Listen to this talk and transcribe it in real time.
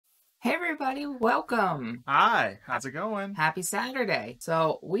everybody, welcome. Hi, how's it going? Happy Saturday.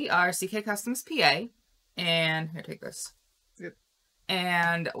 So we are CK Customs PA, and here, take this. Yep.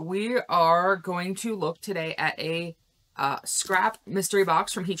 And we are going to look today at a scrap mystery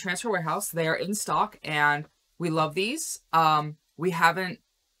box from Heat Transfer Warehouse. They are in stock, and we love these. We haven't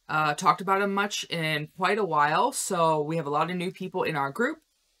talked about them much in quite a while, so we have a lot of new people in our group.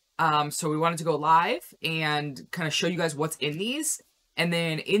 So we wanted to go live and kind of show you guys what's in these. And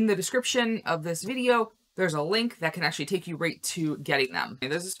then in the description of this video, there's a link that can actually take you right to getting them. And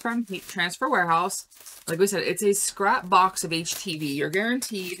this is from Heat Transfer Warehouse. Like we said, it's a scrap box of HTV. You're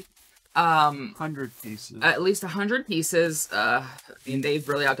guaranteed 100 pieces. at least 100 pieces. I mean, they've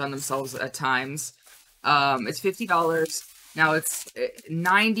really outdone themselves at times. It's $50. Now it's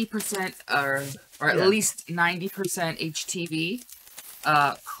 90% or at least 90% HTV.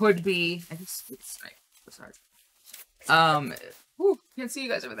 Could be, I guess it's right. Sorry. Whew, can't see you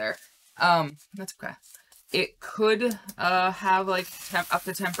guys over there. That's okay. It could have like up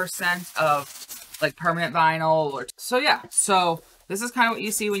to 10% of like permanent vinyl, or so yeah. So this is kind of what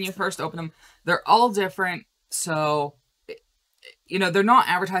you see when you first open them. They're all different. So you know, they're not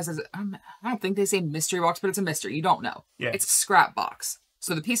advertised as, I don't think they say mystery box, but it's a mystery. You don't know. Yeah. It's a scrap box.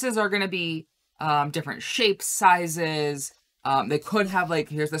 So the pieces are going to be different shapes, sizes. They could have like,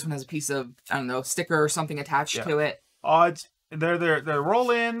 this one has a piece of, I don't know, sticker or something attached to it. Odds, they're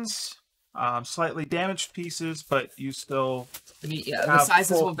roll-ins, slightly damaged pieces, but you still the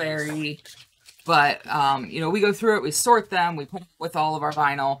sizes will vary. But you know, we go through it, we sort them, we put it with all of our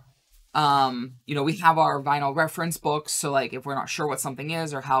vinyl. You know, we have our vinyl reference books, so like if we're not sure what something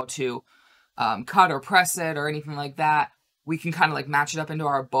is or how to cut or press it or anything like that, we can kind of like match it up into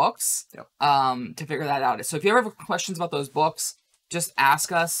our books to figure that out. So if you ever have questions about those books, just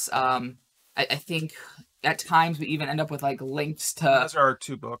ask us. I think at times we even end up with like links to, those are our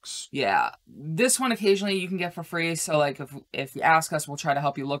 2 books. Yeah. This one occasionally you can get for free. So like if you ask us, we'll try to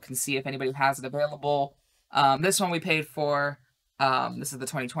help you look and see if anybody has it available. This one we paid for. This is the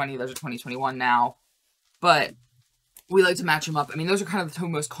 2020. There's a 2021 now, but we like to match them up. I mean, those are kind of the 2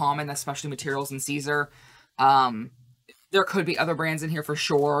 most common, especially Materials and Caesar. There could be other brands in here for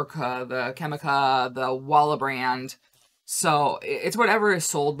sure, the Chemica, the Walla brand. So it's whatever is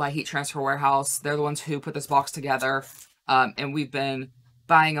sold by Heat Transfer Warehouse. They're the ones who put this box together. And we've been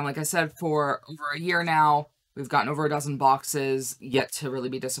buying them, like I said, for over a year now. We've gotten over a dozen boxes, yet to really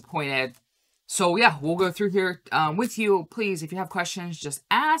be disappointed. So yeah, we'll go through here with you. Please, if you have questions, just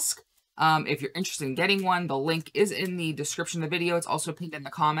ask. If you're interested in getting one, the link is in the description of the video. It's also pinned in the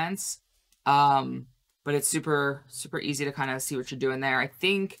comments. But it's super, super easy to kind of see what you're doing there. I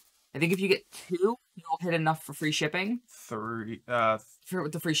think if you get 2, you'll hit enough for free shipping. 3, for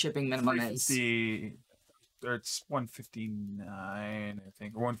what the free shipping minimum is. It's $159, I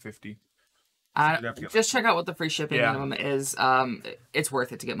think, or $150. Just check out what the free shipping minimum is. It's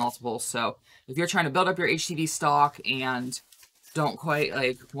worth it to get multiple. So if you're trying to build up your HTV stock and don't quite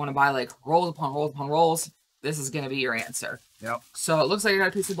like want to buy like rolls upon rolls upon rolls, this is going to be your answer. Yep. So it looks like you got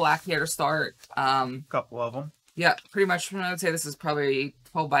a piece of black here to start. Couple of them. Yeah, pretty much. I would say this is probably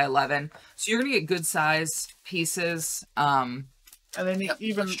 12 by 11. So you're going to get good size pieces. And then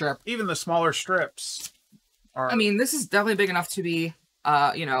even the smaller strips are... I mean, this is definitely big enough to be,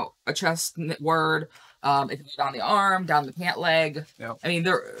 you know, a chest knit word. It can be down the arm, down the pant leg. Yep. I mean,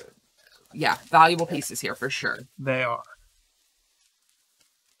 they're, valuable pieces here for sure. They are.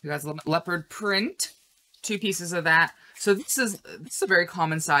 You guys, leopard print. 2 pieces of that. So this is a very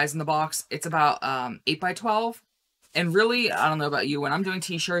common size in the box. It's about 8 by 12. And really, I don't know about you, when I'm doing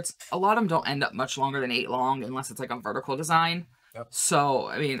t-shirts, a lot of them don't end up much longer than 8 long unless it's like a vertical design. Yep. So,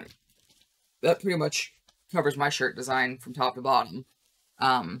 I mean, that pretty much covers my shirt design from top to bottom.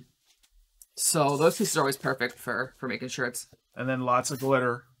 So those pieces are always perfect for making shirts. And then lots of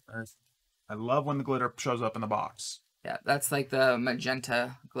glitter. I love when the glitter shows up in the box. Yeah, that's like the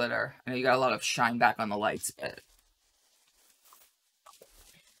magenta glitter. I know you got a lot of shine back on the lights, but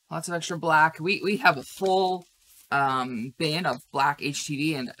lots of extra black. We have a full bin of black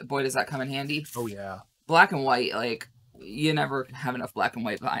HTV, and boy, does that come in handy. Oh, yeah. Black and white, like, you never have enough black and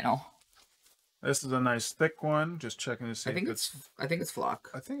white vinyl. This is a nice thick one. Just checking to see I think it's flock.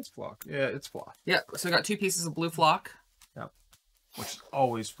 I think it's flock. Yeah, it's flock. Yeah, so we got 2 pieces of blue flock. Yep. Which is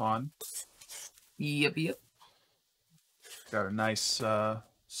always fun. Yep. Got a nice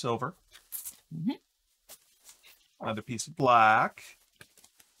silver. Another piece of black.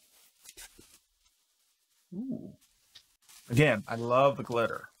 Ooh. Again, I love the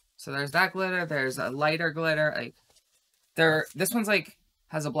glitter. So there's that glitter. There's a lighter glitter. Like, this one's like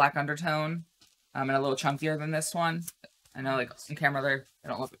has a black undertone, and a little chunkier than this one. I know, like, on camera, they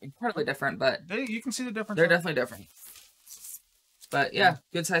don't look incredibly different, but You can see the difference. they're definitely different. But, yeah,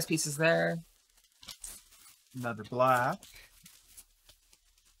 good size pieces there. Another black.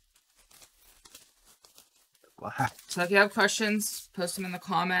 Black. So if you have questions, post them in the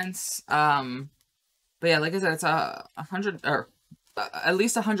comments. But yeah, like I said, it's 100 or at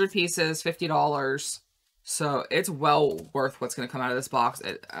least 100 pieces, $50. So it's well worth what's going to come out of this box.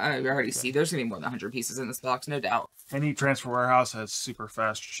 I already see there's going to be more than 100 pieces in this box, no doubt. And Heat Transfer Warehouse has super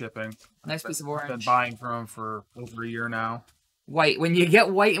fast shipping. Nice piece of I've been orange. buying from them for over a year now. White. When you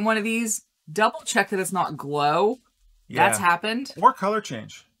get white in one of these, double check that it's not glow. Yeah. That's happened. Or color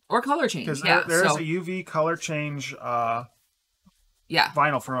change. Or color change. Because yeah, there is a UV color change vinyl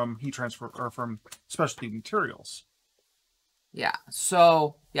from Heat Transfer or from Specialty Materials. Yeah.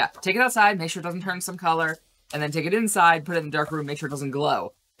 So, yeah, take it outside, make sure it doesn't turn some color, and then take it inside, put it in the dark room, make sure it doesn't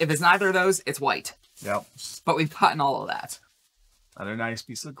glow. If it's neither of those, it's white. Yep. But we've gotten all of that. Another nice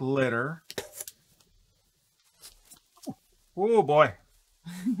piece of glitter. Oh, boy.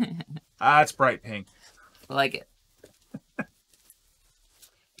 That's bright pink. I like it.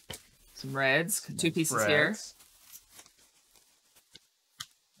 Some reds. 2 pieces here.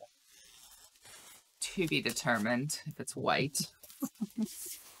 To be determined if it's white.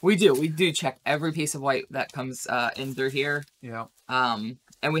 We do check every piece of white that comes in through here. Yeah.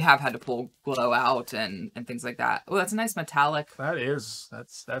 And we have had to pull glow out and things like that. Oh, that's a nice metallic. That's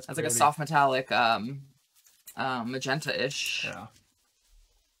like a soft metallic magenta-ish. Yeah.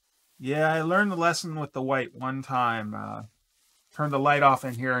 Yeah, I learned the lesson with the white one time. Turned the light off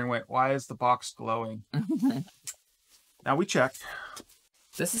in here and went, why is the box glowing? Now we check.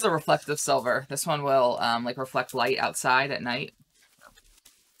 This is a reflective silver. This one will like reflect light outside at night.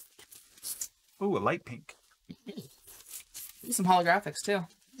 Ooh, a light pink. Some holographics too.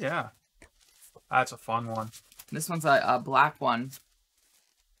 Yeah. That's a fun one. This one's a black one.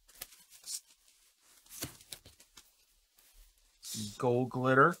 Gold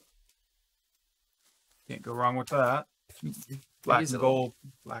glitter. Can't go wrong with that. Black and gold.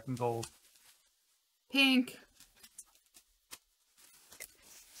 Black and gold. Pink.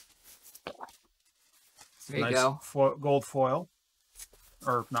 There you go. Gold foil.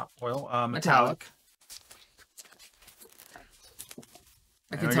 Or not foil, metallic.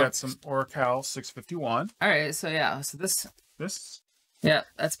 And we got some Oracal 651. All right, so yeah, so this. Yeah,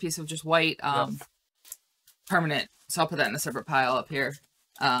 that's a piece of just white, permanent. So I'll put that in a separate pile up here.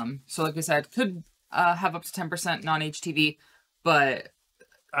 So like I said, could have up to 10% non-HTV, but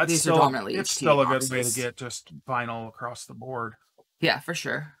these are dominantly HTV It's still a good boxes. way to get just vinyl across the board. Yeah, for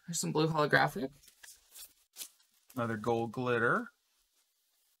sure. There's some blue holographic. Another gold glitter.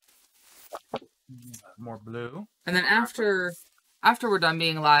 More blue. And then after we're done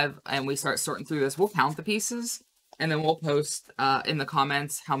being live and we start sorting through this, we'll count the pieces and then we'll post in the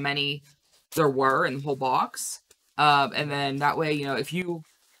comments how many there were in the whole box. And then that way, you know, if you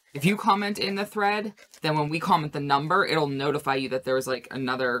comment in the thread, then when we comment the number, it'll notify you that there was like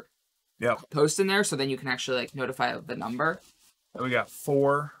another post in there. So then you can actually like notify of the number. And we got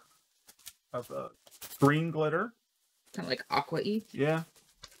 4 of the green glitter. Kind of like aqua-y. Yeah.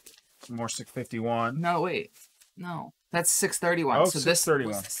 Some more 651. No, wait. No. That's 631. Oh, so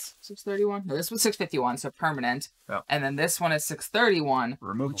 631. This 631? No, this was 651, so permanent. Yep. And then this one is 631,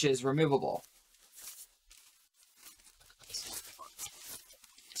 Removable. which is removable.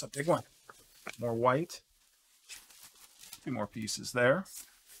 It's a big one. More white. A few more pieces there.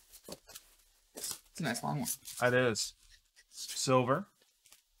 It's a nice long one. That is. Silver.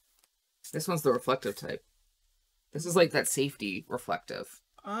 This one's the reflective type. This is like that safety reflective.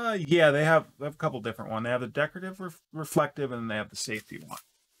 Yeah, they have a couple different ones. They have the decorative reflective, and then they have the safety one.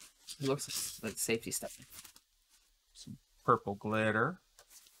 It looks like safety stuff. Some purple glitter.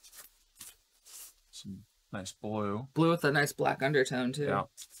 Some nice blue. Blue with a nice black undertone, too. Yeah.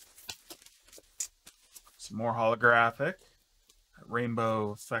 Some more holographic.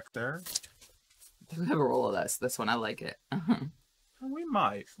 Rainbow effect there. We have a roll of this one. I like it. We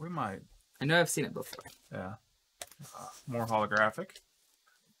might. I know I've seen it before. Yeah. More holographic.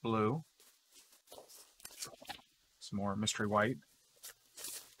 Blue. Some more mystery white.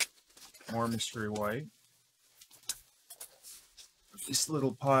 More mystery white. This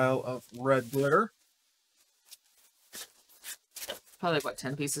little pile of red glitter. Probably, what,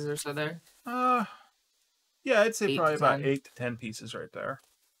 10 pieces or so there? Yeah, I'd say 8 probably to about 10. 8 to 10 pieces right there.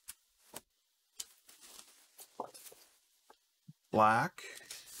 Black.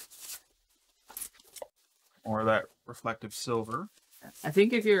 Or that reflective silver. I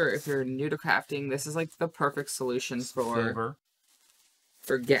think if you're new to crafting, this is like the perfect solution for Silver.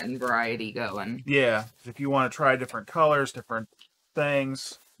 for getting variety going. Yeah, if you want to try different colors, different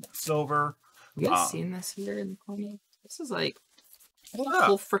things, silver. You guys seen this here in the corner? This is like Hold a it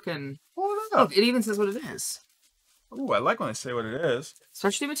whole up. freaking. Hold it up. Look, it even says what it is. Ooh, I like when they say what it is.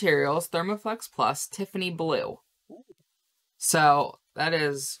 Specialty Materials, Thermoflex Plus, Tiffany Blue. So that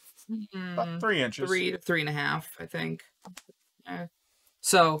is About 3 inches. 3 to 3.5, I think. Yeah.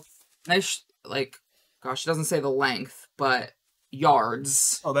 So nice, like, gosh, it doesn't say the length, but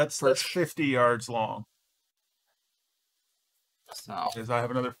yards. Oh, that's 50 yards long. So Because I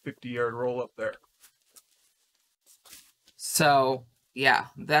have another 50-yard roll up there. So yeah,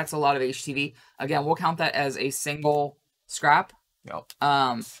 that's a lot of HTV. Again, we'll count that as a single scrap. Yep.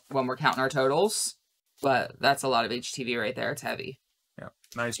 When we're counting our totals, but that's a lot of HTV right there. It's heavy. Yep.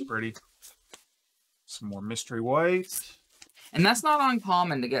 Nice, pretty. Some more mystery white. And that's not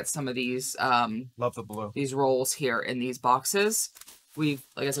uncommon to get some of these Love the blue. These rolls here in these boxes. Like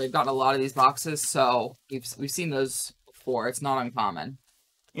I said, we've gotten a lot of these boxes, so we've seen those before. It's not uncommon.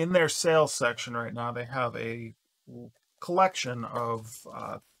 In their sales section right now, they have a collection of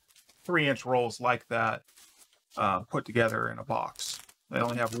 3-inch rolls like that put together in a box. They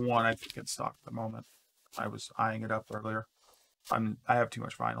only have one, I think, in stock at the moment. I was eyeing it up earlier. I have too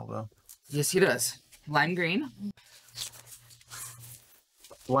much vinyl though. Yes, he does. Lime green.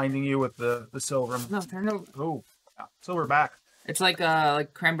 Blinding you with the silver. No, turn it over. Oh, yeah, silver back. It's like a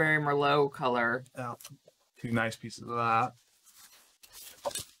cranberry merlot color. Yeah, 2 nice pieces of that.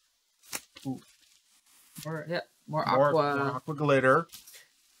 Ooh. More aqua. More aqua glitter.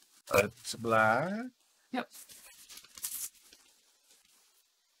 It's black. Yep.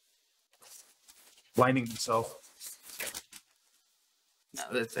 Blinding himself. No,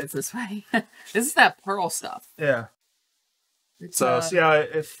 it's this way. This is that pearl stuff. Yeah. It's, so see how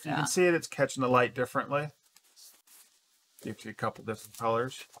if you yeah. can see it, it's catching the light differently. Gives you a couple different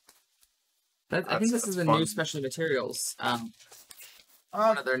colors. I think this is a new Specialty Materials.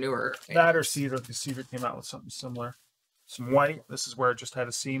 One of their newer. That or cedar, because cedar came out with something similar. Some white. This is where it just had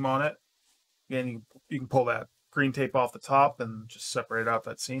a seam on it. Again, you can pull that green tape off the top and just separate out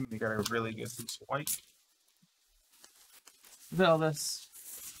that seam. You got a really good piece of white. Look at all this.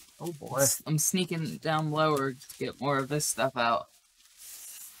 Oh boy. I'm sneaking down lower to get more of this stuff out.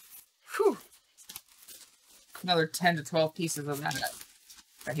 Whew. Another 10 to 12 pieces of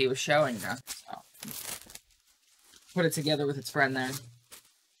that he was showing you. So. Put it together with its friend there.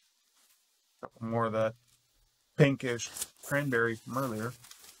 Couple more of that pinkish cranberry from earlier.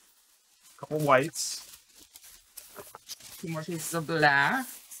 Couple whites. 2 more pieces of black.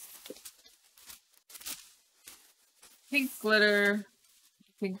 Pink glitter.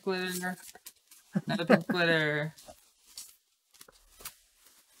 Pink glitter. Another pink glitter.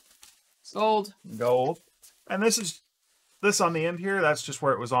 Gold. Gold. And this on the end here, that's just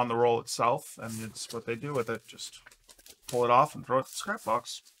where it was on the roll itself. And it's what they do with it. Just pull it off and throw it in the scrap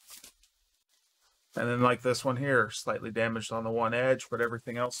box. And then like this one here, slightly damaged on the one edge, but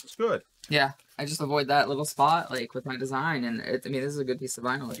everything else is good. Yeah, I just avoid that little spot like with my design. And I mean, this is a good piece of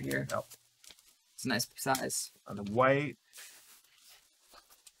vinyl right here. Yep. It's a nice size. And the white.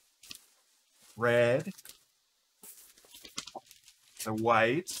 Red. The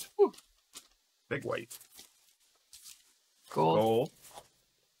white. Whew. Big white. Gold. Gold.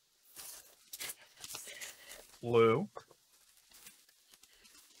 Blue.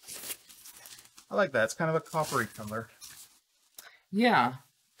 I like that. It's kind of a coppery color. Yeah.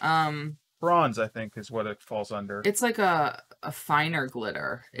 Bronze, I think, is what it falls under. It's like a finer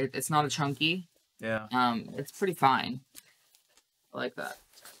glitter. It's not a chunky. Yeah. It's pretty fine. I like that.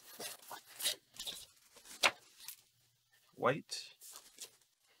 White.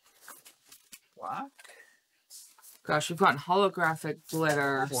 Black. Gosh, we've got holographic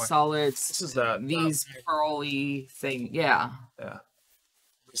glitter, solids. This is that these pearly thing. Yeah. Yeah.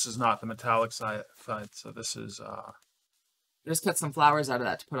 This is not the metallic side, so this is Just cut some flowers out of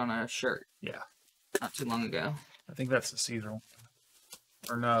that to put on a shirt. Yeah. Not too long ago. I think that's the cedar one.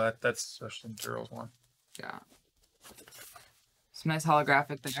 Or no, that's Specialty Materials one. Yeah. Some nice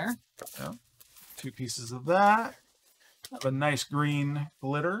holographic there. Yeah. 2 pieces of that. Have a nice green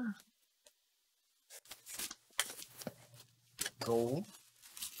glitter. Gold.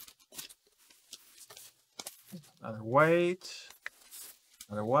 Another white.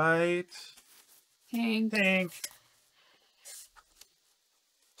 Another white. Pink. Pink.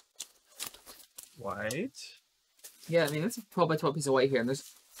 White. Yeah, I mean, it's a 12 by 12 piece of white here, and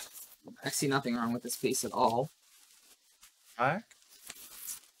I see nothing wrong with this piece at all. Black.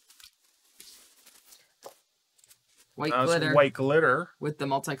 White glitter. White glitter. With the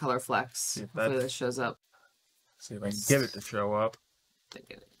multicolor flex. Hopefully that shows up. See if I can get it to show up.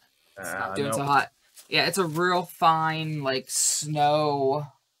 It's not doing so hot. Yeah, it's a real fine, like, snow.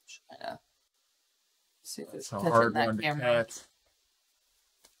 See if it's a hard one to catch.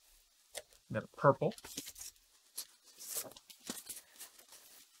 Got a purple. It's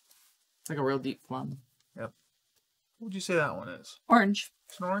like a real deep plum. Yep. What would you say that one is? Orange.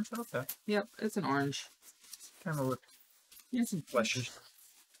 It's an orange? Okay. Yep, it's an orange. Kind of look fleshy.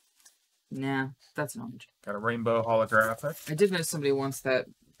 Nah, that's an orange. Got a rainbow holographic. I did know somebody once that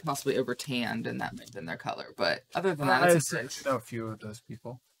possibly over tanned and that might have been their color, but other than that, it's I know a few of those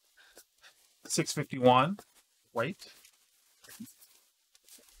people. 651 white.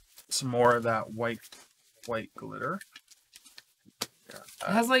 Some more of that white glitter. It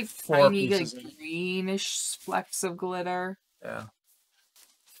has like tiny, like, greenish flecks of glitter. Yeah.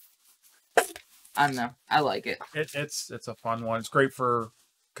 I don't know. I like it. It's a fun one. It's great for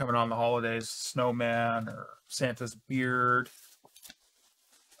coming on the holidays. Snowman or Santa's beard.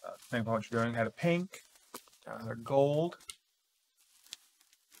 Think about what you're doing. Had a pink, a gold.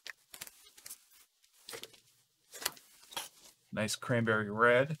 Nice cranberry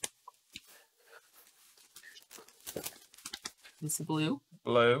red. It's blue.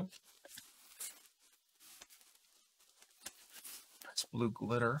 Blue. Nice blue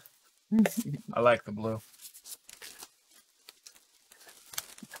glitter. I like the blue.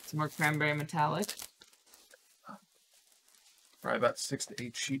 Some more cranberry metallic. Probably about 6 to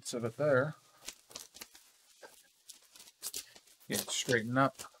 8 sheets of it there. Get it straightened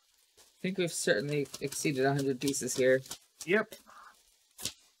up. I think we've certainly exceeded 100 pieces here. Yep.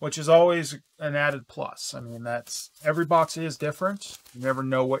 Which is always an added plus. I mean, that's every box is different. You never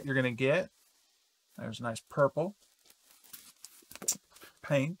know what you're going to get. There's a nice purple.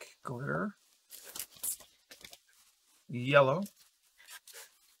 Pink glitter. Yellow.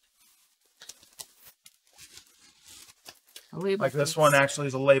 Like this one actually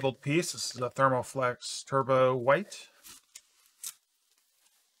is a labeled piece. This is a Thermoflex Turbo White.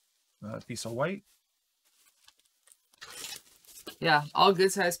 A piece of white. Yeah, all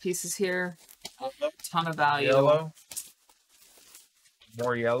good size pieces here. Ton of value. Yellow.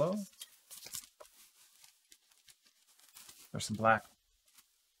 More yellow. There's some black.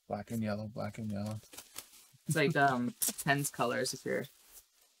 Black and yellow, black and yellow. It's like Penn's colors if you're a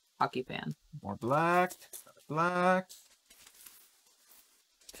hockey fan. More black. Black.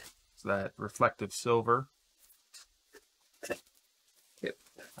 It's that reflective silver. Yep.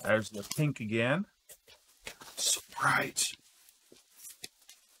 There's the pink again. So bright.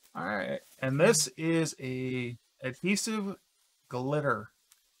 All right, and this is a adhesive glitter.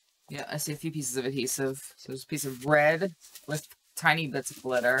 Yeah, I see a few pieces of adhesive. So there's a piece of red with tiny bits of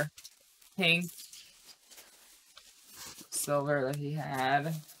glitter. Pink. Silver that he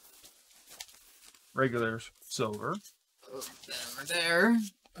had. Regular silver. Over there.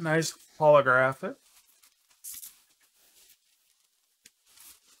 A nice holographic.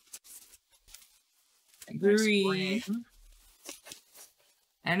 Green.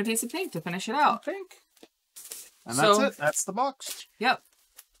 And a piece of pink to finish it out. Pink. And that's it. That's the box. Yep.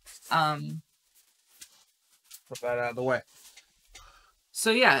 Put that out of the way.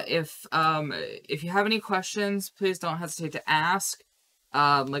 So yeah, if you have any questions, please don't hesitate to ask.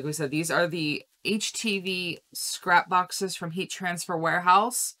 Like we said, these are the HTV scrap boxes from Heat Transfer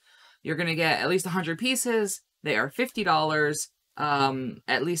Warehouse. You're gonna get at least 100 pieces. They are $50.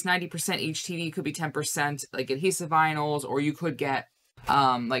 At least 90% HTV, could be 10% like adhesive vinyls, or you could get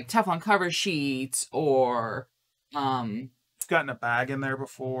like Teflon cover sheets, or I've gotten a bag in there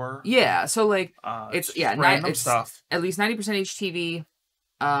before. Yeah, so like it's random stuff. At least 90% HTV,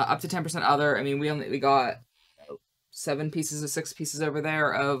 up to 10% other. I mean, we got 7 pieces or 6 pieces over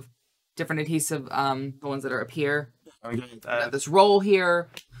there of different adhesive, the ones that are up here. This roll here.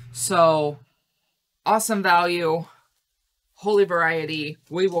 So awesome value, holy variety.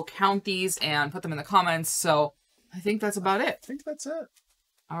 We will count these and put them in the comments. So I think that's about it. I think that's it.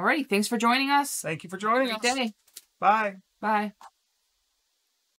 Alrighty, thanks for joining us. Thank you for joining us. Have a good day. Bye. Bye.